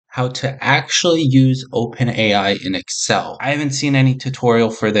how to actually use OpenAI in Excel. I haven't seen any tutorial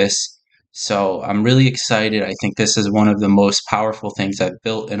for this, so I'm really excited. I think this is one of the most powerful things I've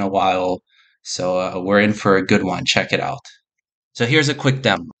built in a while, so we're in for a good one. Check it out. So here's a quick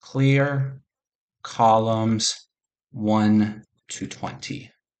demo. Clear columns 1 to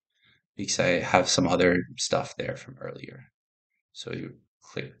 20, because I have some other stuff there from earlier. So you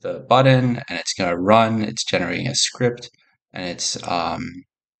click the button and it's going to run. It's generating a script and it's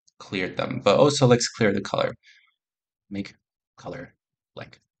cleared them. But also let's clear the color. Make color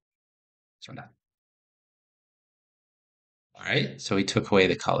blank. Let's run that. All right. So we took away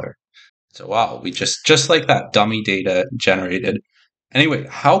the color. So wow, we just like that, dummy data generated. Anyway,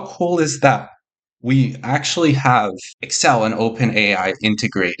 how cool is that? We actually have Excel and OpenAI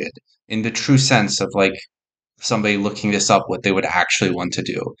integrated in the true sense of like somebody looking this up, what they would actually want to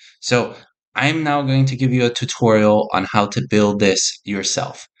do. So I'm now going to give you a tutorial on how to build this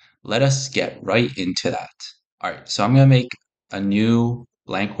yourself. Let us get right into that. All right, so I'm going to make a new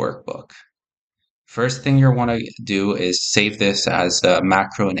blank workbook. First thing you want to do is save this as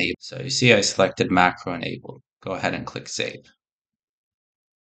macro enabled. So you see I selected macro enabled. Go ahead and click save.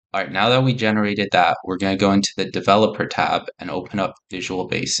 All right, now that we generated that, we're going to go into the developer tab and open up Visual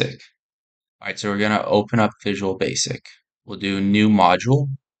Basic. All right, so we're going to open up Visual Basic. We'll do new module.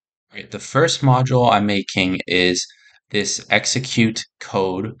 All right, the first module I'm making is this execute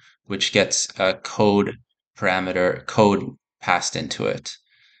code, which gets a code parameter, code passed into it.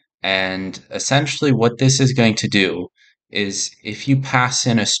 And essentially what this is going to do is if you pass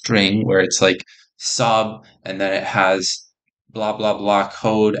in a string where it's like sub and then it has blah, blah, blah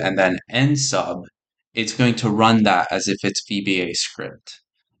code and then end sub, it's going to run that as if it's VBA script.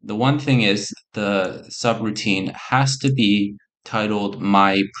 The one thing is the subroutine has to be titled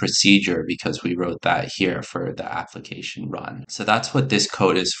my procedure because we wrote that here for the application run. So that's what this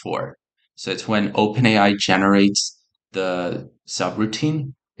code is for. So it's when OpenAI generates the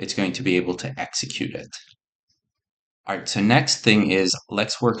subroutine, it's going to be able to execute it. All right, so next thing is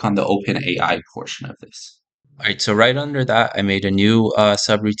let's work on the OpenAI portion of this. All right, so right under that, I made a new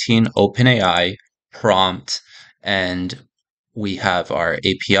subroutine, OpenAI prompt, and we have our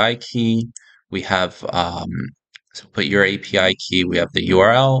API key. We have, so put your API key, we have the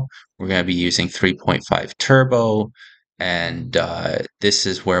URL. We're going to be using 3.5 Turbo, and this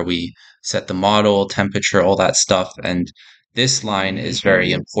is where we set the model, temperature, all that stuff. And this line is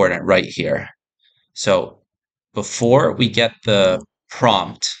very important right here. So before we get the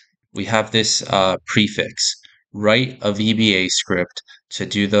prompt, we have this prefix. Write a VBA script to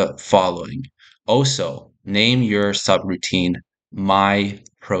do the following. Also, name your subroutine my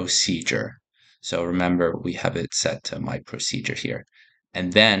procedure. So remember, we have it set to my procedure here.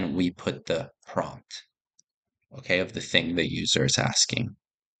 And then we put the prompt, okay, of the thing the user is asking.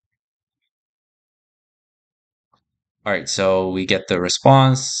 All right, so we get the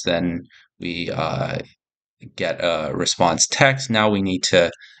response, then we get a response text. Now we need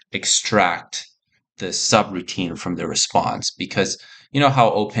to extract the subroutine from the response because you know how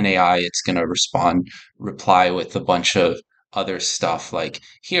OpenAI it's going to reply with a bunch of other stuff like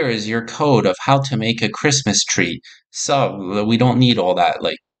here is your code of how to make a Christmas tree. So we don't need all that.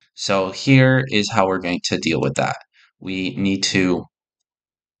 Like, so here is how we're going to deal with that. We need to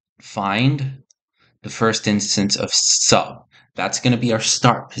find the first instance of sub. That's going to be our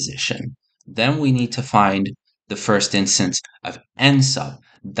start position. Then we need to find the first instance of end sub.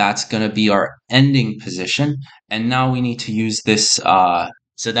 That's going to be our ending position. And now we need to use this.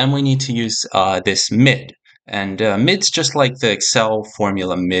 So then we need to use this mid. And mid's just like the Excel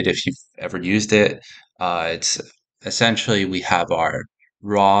formula mid if you've ever used it. It's essentially we have our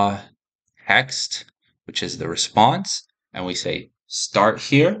raw text, which is the response, and we say start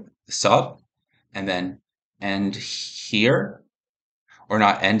here, sub, and then end here, or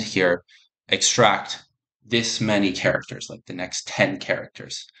not end here, extract this many characters, like the next 10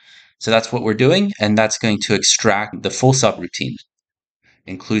 characters. So that's what we're doing, and that's going to extract the full subroutine,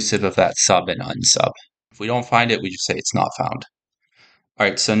 inclusive of that sub and unsub. If we don't find it, we just say it's not found. All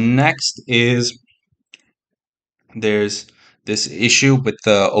right, so next is there's this issue with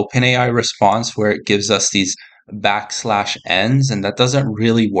the OpenAI response where it gives us these backslash n's, and that doesn't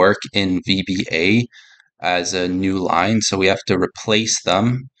really work in VBA as a new line. So we have to replace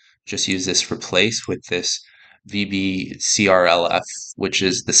them. Just use this replace with this VBCRLF, which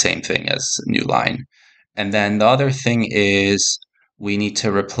is the same thing as new line. And then the other thing is we need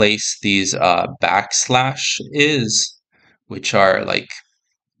to replace these backslash is, which are like,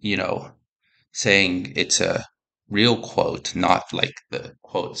 you know, saying it's a real quote, not like the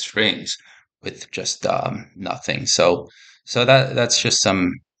quote strings with just nothing. So that's just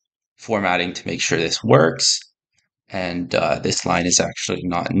some formatting to make sure this works. And this line is actually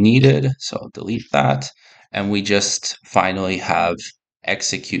not needed, so I'll delete that. And we just finally have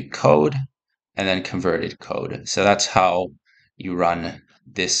execute code and then converted code. So that's how you run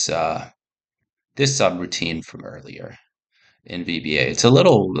this subroutine from earlier in VBA. It's a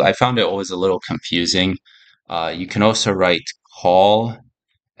little, I found it always a little confusing. You can also write call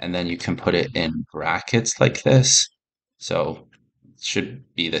and then you can put it in brackets like this. So it should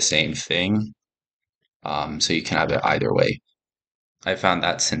be the same thing. So you can have it either way. I found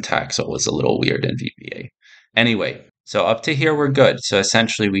that syntax always a little weird in VBA. Anyway, so up to here we're good. So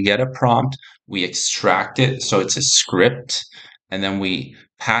essentially we get a prompt, we extract it so it's a script, and then we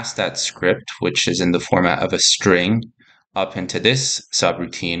pass that script, which is in the format of a string, up into this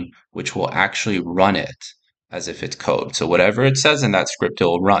subroutine, which will actually run it as if it's code. So whatever it says in that script, it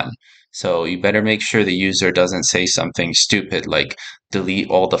will run. So you better make sure the user doesn't say something stupid like delete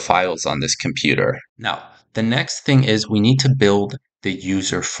all the files on this computer. Now, the next thing is we need to build the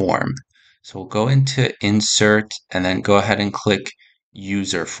user form. So we'll go into insert and then go ahead and click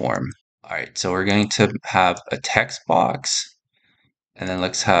user form. All right, so we're going to have a text box and then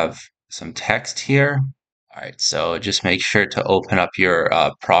let's have some text here. All right, so just make sure to open up your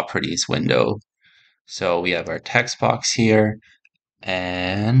properties window. So we have our text box here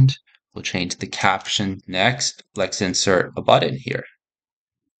and we'll change the caption. Next, let's insert a button here.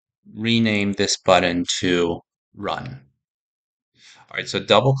 Rename this button to run. All right, so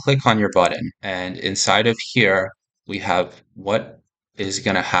double click on your button and inside of here, we have what is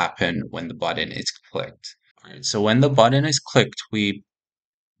going to happen when the button is clicked. All right, so when the button is clicked,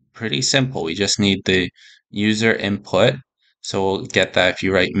 pretty simple. We just need the user input. So we'll get that if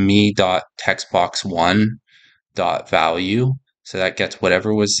you write me.textbox1.value. So that gets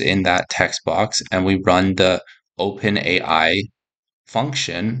whatever was in that text box. And we run the OpenAI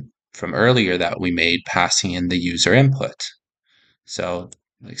function from earlier that we made passing in the user input. So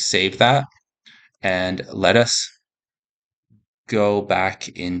save that and let us go back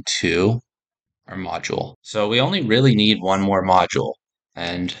into our module. So we only really need one more module,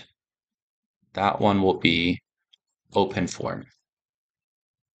 and that one will be OpenForm.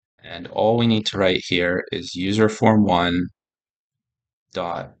 And all we need to write here is userform1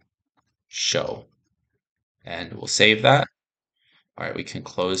 dot show. And we'll save that. All right, we can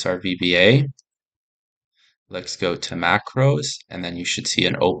close our VBA. Let's go to macros, and then you should see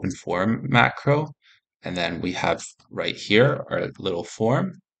an OpenForm macro. And then we have right here our little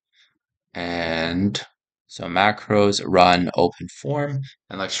form. And so macros run OpenForm.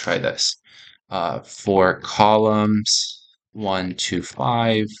 And let's try this. For columns 1 to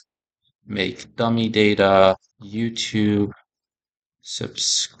 5, make dummy data, YouTube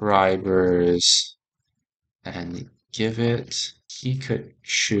subscribers, and give it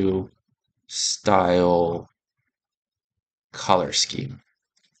Pikachu style color scheme.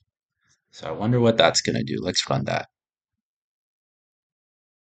 So I wonder what that's going to do. Let's run that.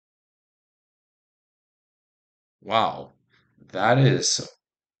 Wow, that is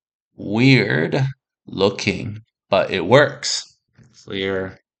weird looking, but it works.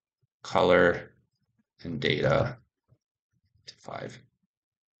 Clear color and data to 5.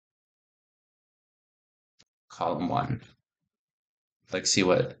 Column 1. Let's see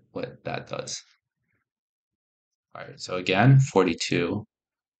what that does. All right, so again, 42.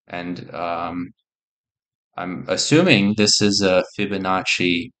 And I'm assuming this is a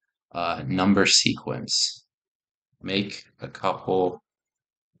Fibonacci number sequence. Make a couple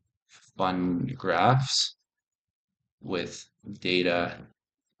fun graphs with data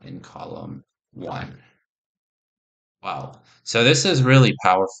in column 1. Wow. So this is really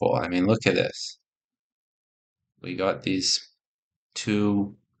powerful. I mean, look at this. We got these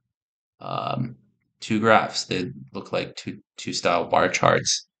two graphs that look like two style bar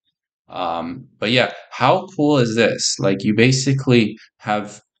charts. But yeah, how cool is this? Like you basically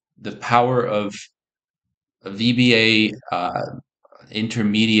have the power of a VBA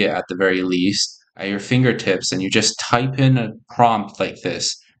intermediate at the very least at your fingertips, and you just type in a prompt like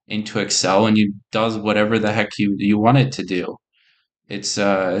this into Excel, and it does whatever the heck you want it to do. It's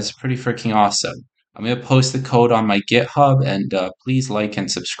pretty freaking awesome. I'm gonna post the code on my GitHub, and please like and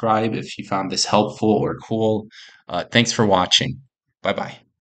subscribe if you found this helpful or cool. Thanks for watching. Bye bye.